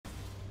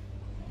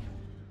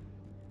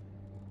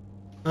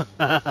Bro,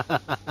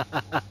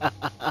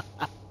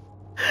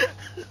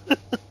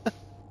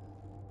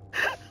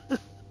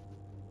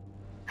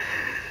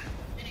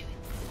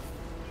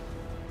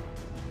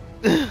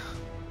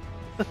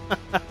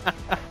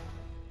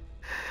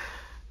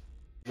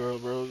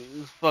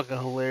 it's fucking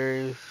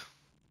hilarious.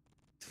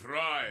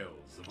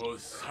 Trials of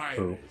Osiris.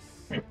 Who?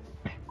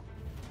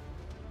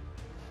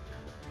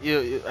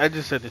 Yeah, I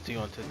just sent it to you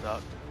on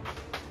TikTok.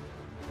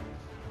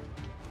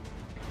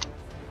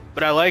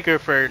 But I like her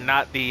for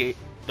not the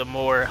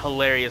more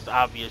hilarious,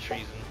 obvious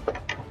reason.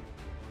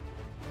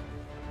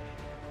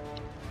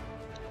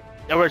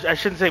 Or I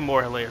shouldn't say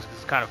more hilarious because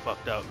it's kind of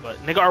fucked up. But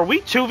nigga, are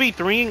we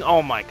 2v3ing?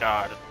 Oh my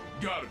god.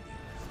 Guardians,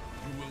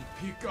 you will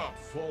pick up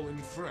fallen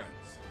friends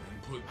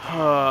and put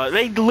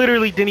They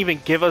literally didn't even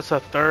give us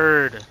a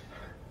third.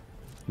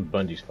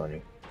 Bungie's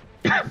funny.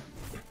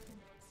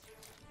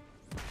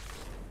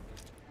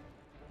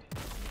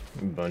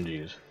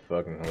 Bungie is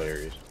fucking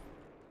hilarious.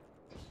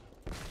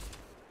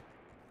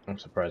 I'm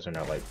surprised they're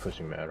not like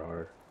pushing mad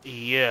hard.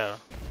 Yeah.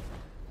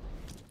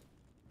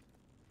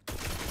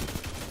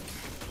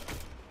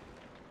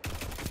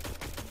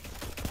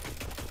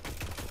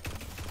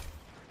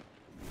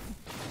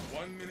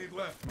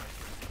 left, my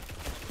friend.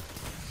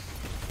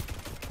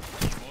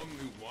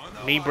 Only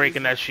one Me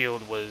breaking that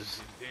shield was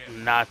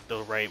not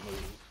the right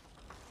move.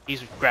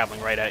 He's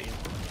grappling right at you.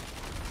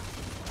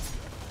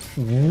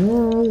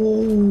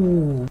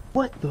 Whoa!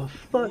 What the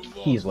fuck?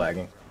 He's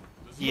lagging.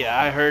 Yeah,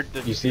 I heard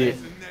the. You see it?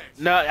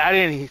 No, I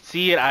didn't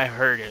see it. I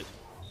heard it.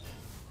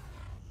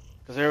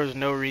 Cause there was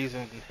no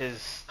reason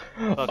his.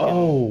 Fucking...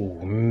 Oh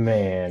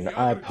man,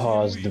 I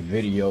paused the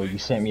video. You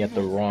sent me at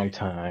the wrong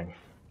time.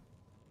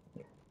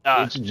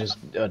 It's just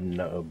a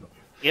nub.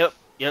 Yep.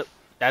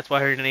 That's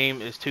why her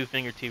name is Two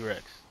Finger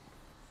T-Rex.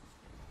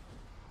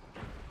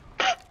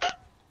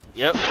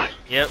 Yep.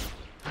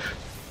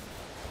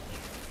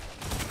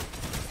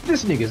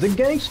 This nigga's a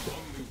gangster.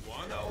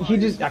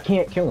 I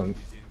can't kill him.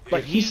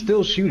 Like, he's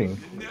still shooting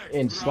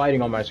and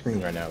sliding on my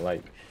screen right now,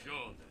 like.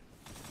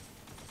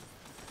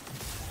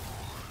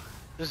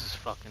 This is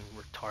fucking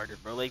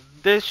retarded, bro. Like,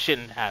 this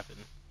shouldn't happen.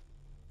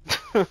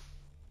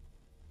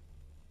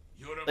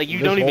 Like, you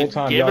don't even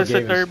give us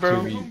a third,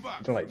 bro?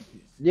 Like,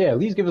 yeah, at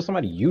least give us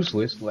somebody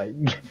useless, like.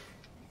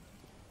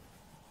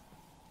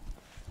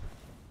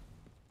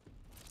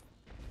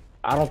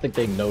 I don't think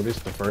they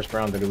noticed the first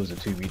round that it was a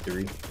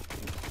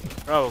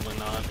 2v3. Probably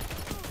not.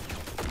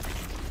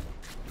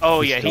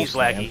 Oh yeah, he's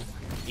laggy.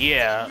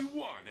 Yeah.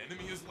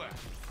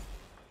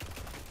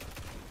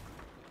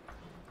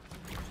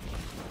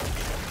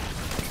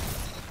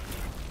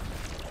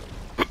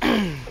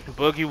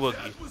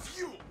 Boogie-WOOGIE.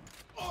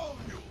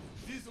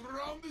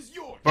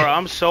 Bro,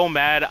 I'm so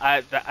mad.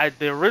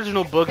 The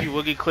original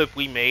Boogie-WOOGIE clip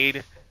we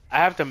made, I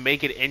have to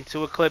make it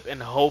into a clip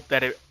and hope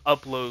that it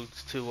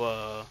uploads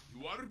to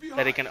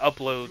that it can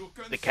upload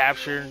the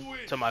capture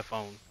to my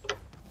phone.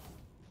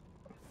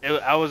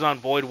 I was on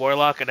Void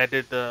Warlock and I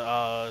did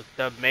the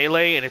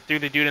melee and it threw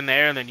the dude in the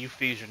air and then you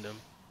fusioned him.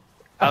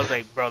 I was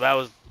like, bro, that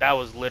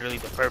was literally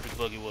the perfect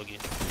Boogie-WOOGIE.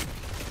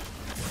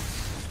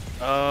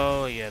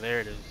 Oh yeah, there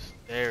it is.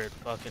 There it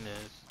fucking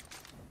is.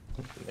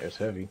 There's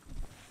heavy.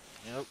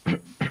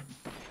 Yep.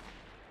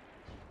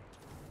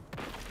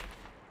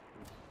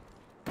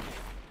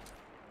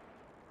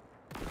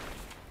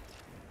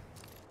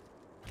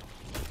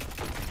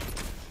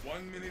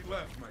 1 minute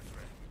left, my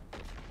friend.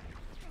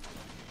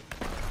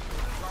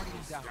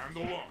 Stand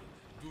along.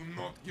 Do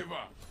not give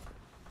up.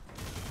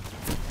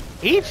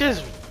 He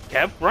just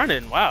kept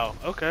running. Wow.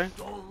 Okay.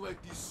 Don't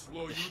let this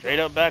slow you Straight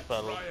down. up back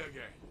battle. Try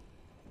again.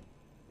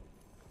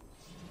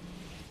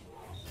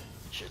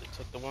 Shit, it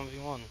took the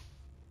 1v1.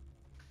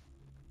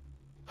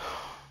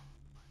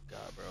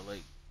 God, bro,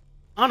 like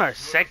on our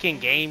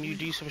second game, you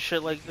do some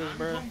shit like this,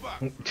 bro.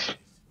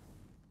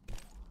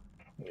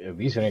 At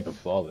least it ain't the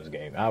flawless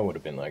game. I would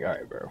have been like, all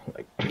right, bro.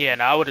 Like, yeah,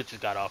 no, I would have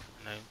just got off.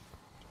 You know?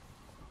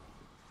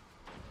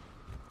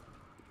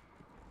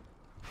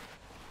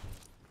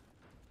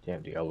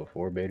 Damn, Diablo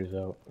 4 beta's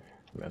out. I'm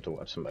gonna have to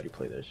watch somebody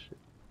play that shit.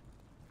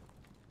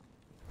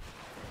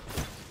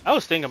 I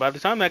was thinking by the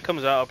time that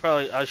comes out,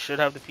 I should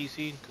have the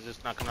PC because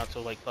it's not coming out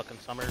till like fucking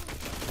summer.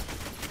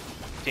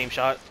 Team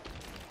shot.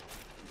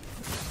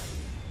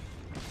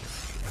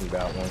 Who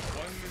got one?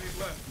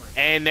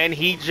 And then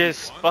he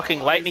just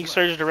fucking lightning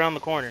surged around the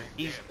corner.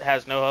 He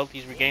has no health.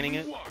 He's regaining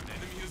it.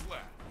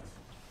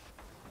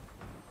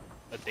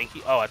 I think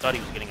he. Oh, I thought he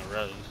was getting a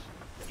rose.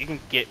 You can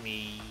get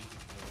me.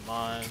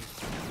 Mine.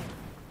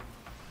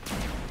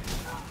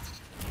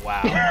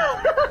 Wow.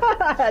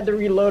 I had to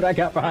reload. I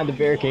got behind the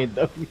barricade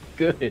though. We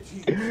good.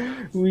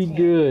 We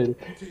good.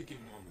 Take a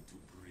moment to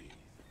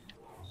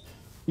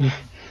breathe.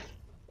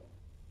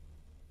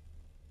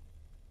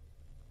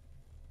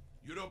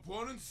 Your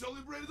opponent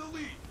celebrated the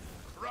lead.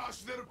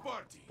 Crush their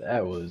party.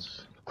 That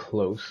was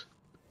close.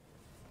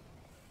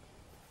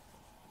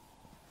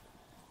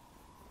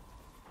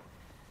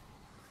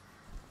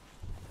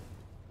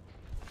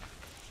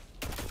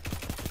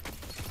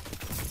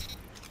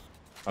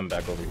 I'm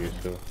back over here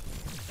still.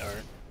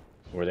 Alright.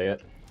 Where they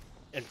at?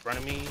 In front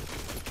of me.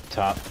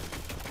 Top.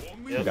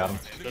 Yep. Got him.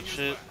 Good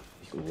shit.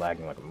 He's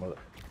lagging like a mother.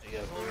 Yeah,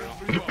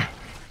 for real.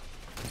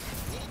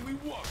 Only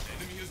one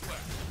enemy is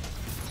left.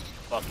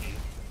 Fuck you.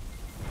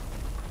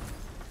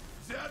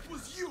 That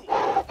was you.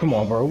 Come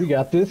on, bro. We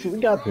got this. We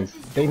got this.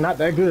 They not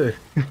that good.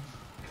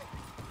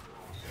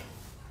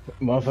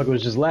 Motherfucker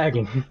was just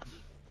lagging.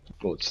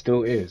 Well, it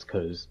still is,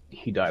 because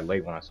he died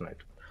late when I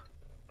sniped.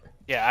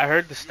 Yeah, I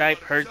heard the snipe,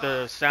 heard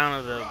the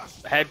sound of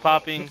the head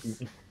popping,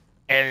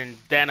 and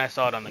then I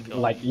saw it on the kill.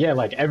 Like, yeah,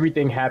 like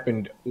everything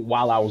happened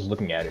while I was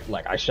looking at it.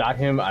 Like, I shot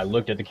him, I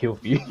looked at the kill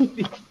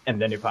feed, and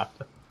then it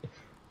popped up.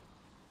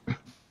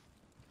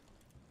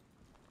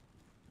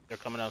 They're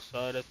coming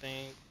outside, I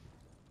think.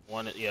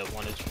 One is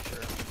for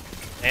sure.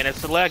 And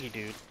it's the laggy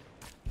dude.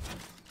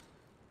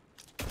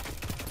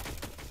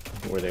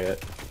 Where they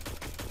at?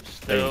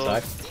 Still,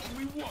 Inside?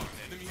 Only one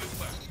enemy is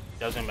left.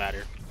 doesn't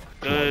matter.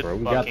 Come on, Good bro.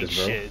 We got fucking this,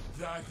 bro. shit.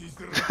 That is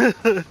the right.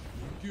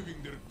 You're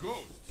giving their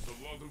ghosts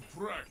a lot of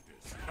practice.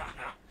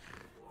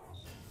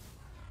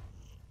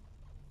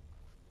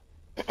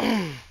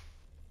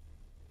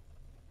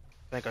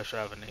 I think I should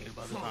have a nade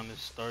by the time this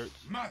starts.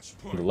 Match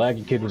The point.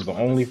 laggy kid was the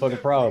only fucking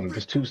problem.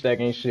 This two stack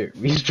ain't shit.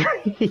 We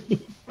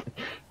straight.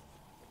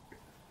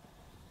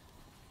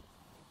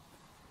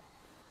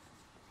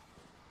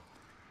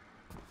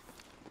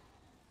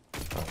 I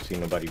don't see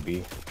nobody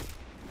B.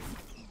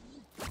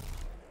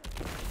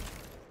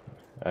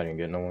 I didn't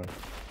get no one.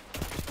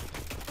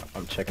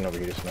 I'm checking over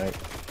here to snipe.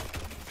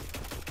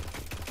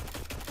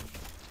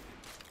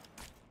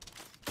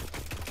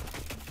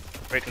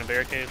 Breaking the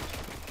barricade.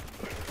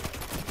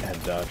 I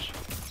had dodge.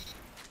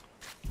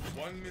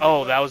 1 minute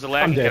Oh, that was the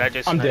I'm laggy kid I dead.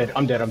 just I'm sniped. dead.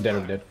 I'm dead. I'm dead.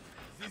 I'm dead.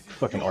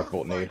 Fucking arc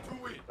bolt nade.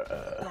 Guardian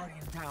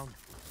down.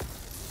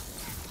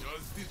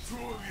 Just the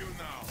two of you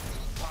now.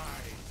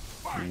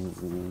 Fight.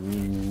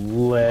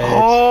 Let's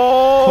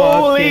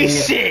Holy fucking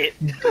shit!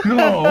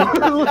 go.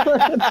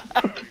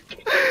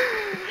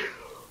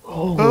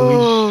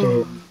 Holy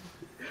shit.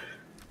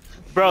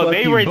 Bro, Fuck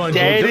they you, were Bungied.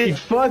 dead.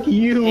 Fuck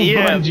you,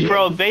 Yeah, Bungied.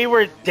 bro, they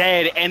were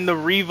dead and the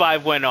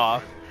revive went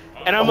off.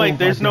 And I'm like,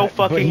 there's no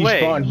fucking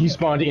way. He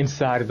spawned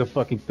inside of the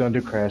fucking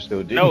thunder crash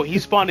though, dude. No, he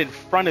spawned in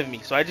front of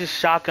me, so I just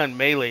shotgun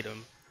meleeed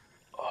him.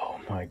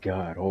 Oh my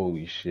god,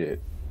 holy shit.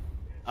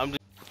 I'm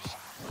just,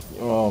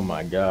 Oh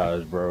my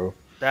gosh, bro.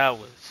 that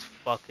was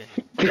fucking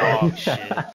dog shit.